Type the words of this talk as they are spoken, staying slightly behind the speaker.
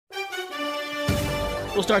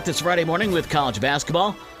We'll start this Friday morning with college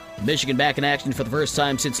basketball. Michigan back in action for the first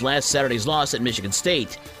time since last Saturday's loss at Michigan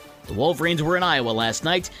State. The Wolverines were in Iowa last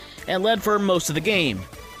night and led for most of the game.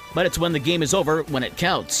 But it's when the game is over when it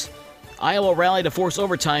counts. Iowa rallied to force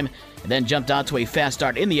overtime and then jumped out to a fast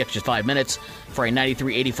start in the extra 5 minutes for a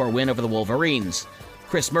 93-84 win over the Wolverines.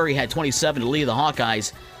 Chris Murray had 27 to lead the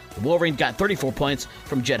Hawkeyes. The Wolverines got 34 points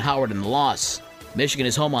from Jett Howard in the loss. Michigan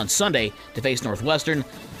is home on Sunday to face Northwestern.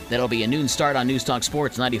 That'll be a noon start on News Talk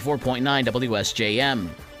Sports 94.9 WSJM.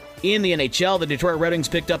 In the NHL, the Detroit Red Wings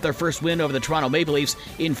picked up their first win over the Toronto Maple Leafs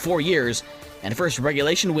in 4 years and first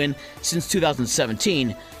regulation win since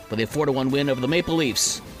 2017 with a 4-1 win over the Maple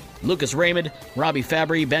Leafs. Lucas Raymond, Robby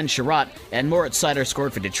Fabbri, Ben Chiarot, and Moritz Seider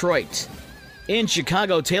scored for Detroit. In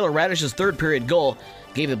Chicago, Taylor Raddysh's third-period goal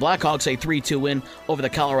gave the Blackhawks a 3-2 win over the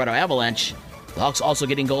Colorado Avalanche. The Hawks also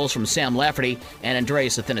getting goals from Sam Lafferty and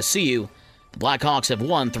Andreas Athanasiou. The Blackhawks have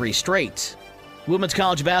won 3 straight. Women's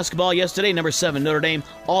college basketball yesterday, number 7 Notre Dame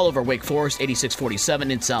all over Wake Forest,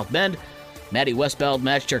 86-47 in South Bend. Maddy Westbeld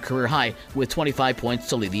matched her career high with 25 points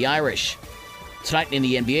to lead the Irish. Tonight in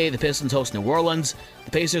the NBA, the Pistons host New Orleans,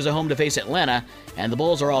 the Pacers are home to face Atlanta, and the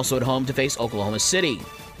Bulls are also at home to face Oklahoma City.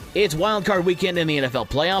 It's Wild Card weekend in the NFL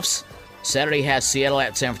playoffs. Saturday has Seattle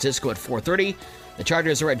at San Francisco at 4:30. The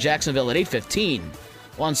Chargers are at Jacksonville at 8:15.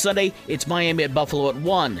 On Sunday, it's Miami at Buffalo at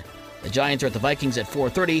 1. The Giants are at the Vikings at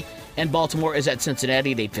 4:30, and Baltimore is at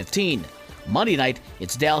Cincinnati at 8:15. Monday night,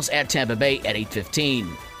 it's Dallas at Tampa Bay at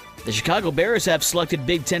 8:15. The Chicago Bears have selected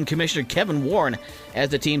Big Ten Commissioner Kevin Warren as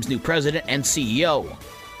the team's new president and CEO.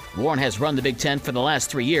 Warren has run the Big Ten for the last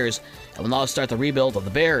 3 years and will now start the rebuild of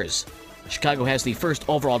the Bears. Chicago has the first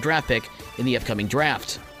overall draft pick in the upcoming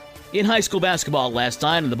draft. In high school basketball last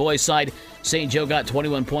night on the boys' side, St. Joe got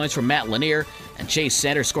 21 points from Matt Lanier, and Chase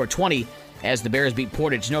Sanders scored 20 as the Bears beat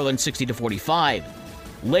Portage Northern 60-45.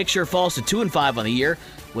 Lakeshore falls to 2-5 on the year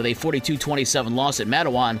with a 42-27 loss at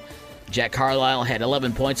Matawan. Jack Carlisle had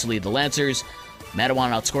 11 points to lead the Lancers.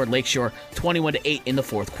 Matawan outscored Lakeshore 21-8 in the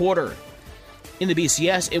fourth quarter. In the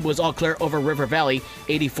BCS, it was all clear over River Valley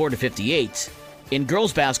 84-58. In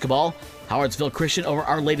girls basketball, Howardsville Christian over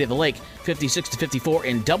Our Lady of the Lake 56-54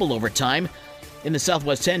 in double overtime. In the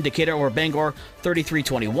Southwest 10, Decatur over Bangor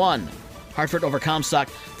 33-21. Hartford over Comstock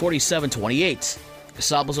 47-28.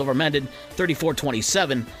 Casablanca over Mendon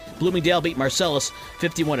 34-27. Bloomingdale beat Marcellus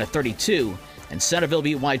 51-32. And Centerville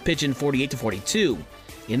beat White Pigeon 48-42.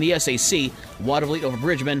 In the SAC, Watervliet over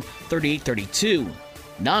Bridgman 38-32.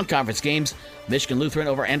 Non-conference games, Michigan Lutheran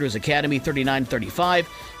over Andrews Academy 39-35,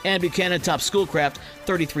 and Buchanan topped Schoolcraft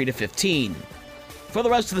 33-15. For the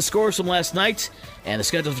rest of the scores from last night and the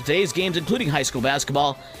schedule for today's games, including high school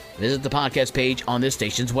basketball, visit the podcast page on this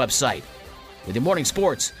station's website. With your morning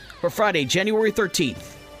sports for Friday, January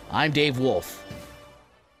 13th, I'm Dave Wolf.